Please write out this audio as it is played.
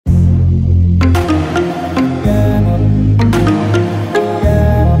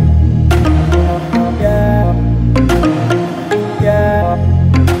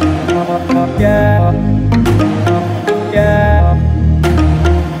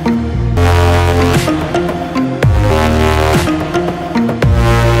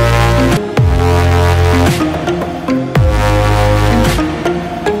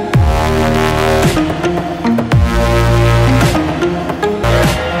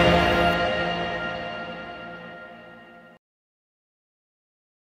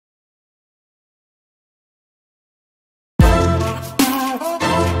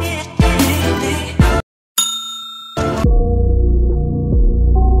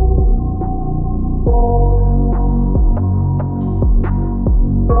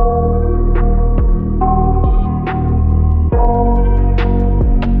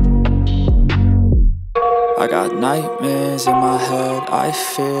got nightmares in my head, I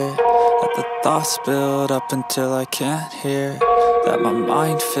fear that the thoughts build up until I can't hear, that my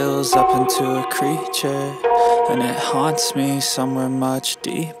mind fills up into a creature, and it haunts me somewhere much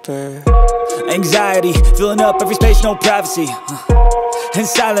deeper. Anxiety, filling up every space, no privacy. And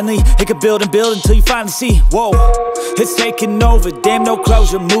silently, it could build and build until you finally see, whoa, it's taking over, damn, no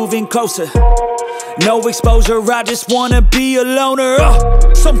closure, moving closer. No exposure, I just wanna be a loner.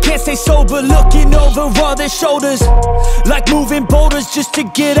 Some can't stay sober, looking over all their shoulders, like moving boulders just to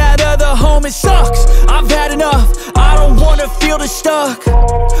get out of the home. It sucks, I've had enough, I don't wanna feel the stuck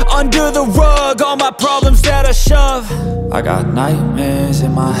under the rug, all my problems that I shove. I got nightmares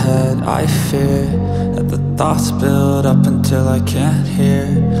in my head, I fear that the thoughts build up until I can't hear,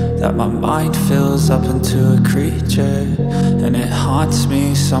 that my mind fills up into a creature, and it haunts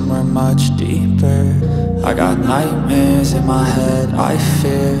me somewhere much deeper. I got nightmares in my head, I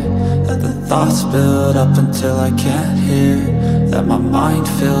fear that the thoughts build up until I can't hear, that my mind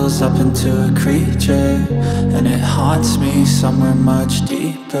fills up into a creature, and it haunts me somewhere much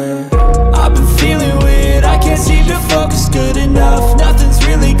deeper. I've been feeling weird, I can't seem to focus good enough, nothing's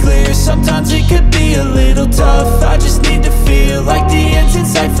really clear, sometimes it could be a little tough. I just need to feel like the end's in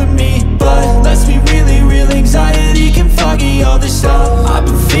sight for me, but let's be really real, anxiety can foggy all this stuff. I've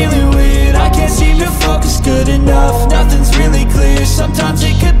been feeling weird, I can't seem to focus good enough, nothing's really clear, sometimes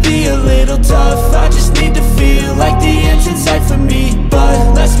it could be a little tough. I just need to feel like the end's in sight for me,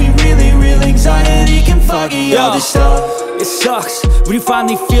 but let's be really real, anxiety can foggy all this stuff. It sucks when you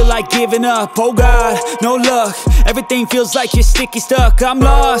finally feel like giving up. Oh God, no luck, everything feels like you're sticky stuck. I'm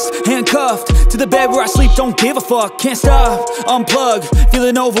lost, handcuffed to the bed where I sleep, don't give a fuck. Can't stop, unplug,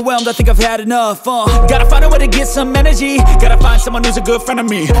 feeling overwhelmed, I think I've had enough. Gotta find a way to get some energy, gotta find someone who's a good friend of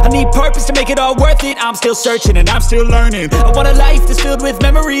me. I need purpose to make it all worth it, I'm still searching and I'm still learning. I want a life that's filled with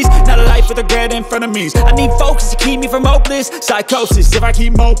memories, not a life with regret in front of me. I need focus to keep me from hopeless psychosis if I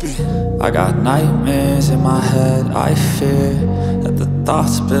keep moping. I got nightmares in my head, I fear that the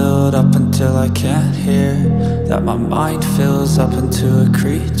thoughts build up until I can't hear, that my mind fills up into a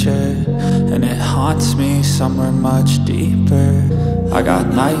creature, and it haunts me somewhere much deeper. I got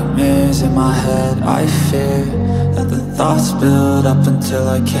nightmares in my head, I fear that the thoughts build up until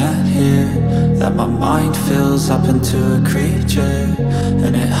I can't hear, that my mind fills up into a creature,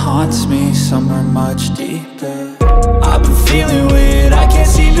 and it haunts me somewhere much deeper. I've been feeling weird, I can't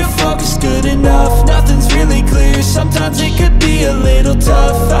seem to focus good enough, nothing's really clear, sometimes it could be a little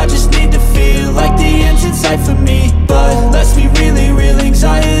tough. I just need to feel like the end's in sight for me, but let's be really real,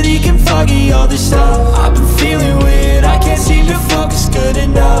 anxiety can foggy all this stuff. I've been feeling weird, I can't seem to focus good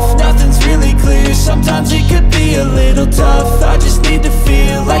enough, nothing's really clear, sometimes it could be a little tough. I just need to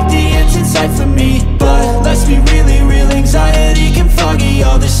feel like the end's in sight for me, but let's be really real, anxiety can foggy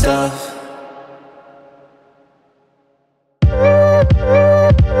all this stuff.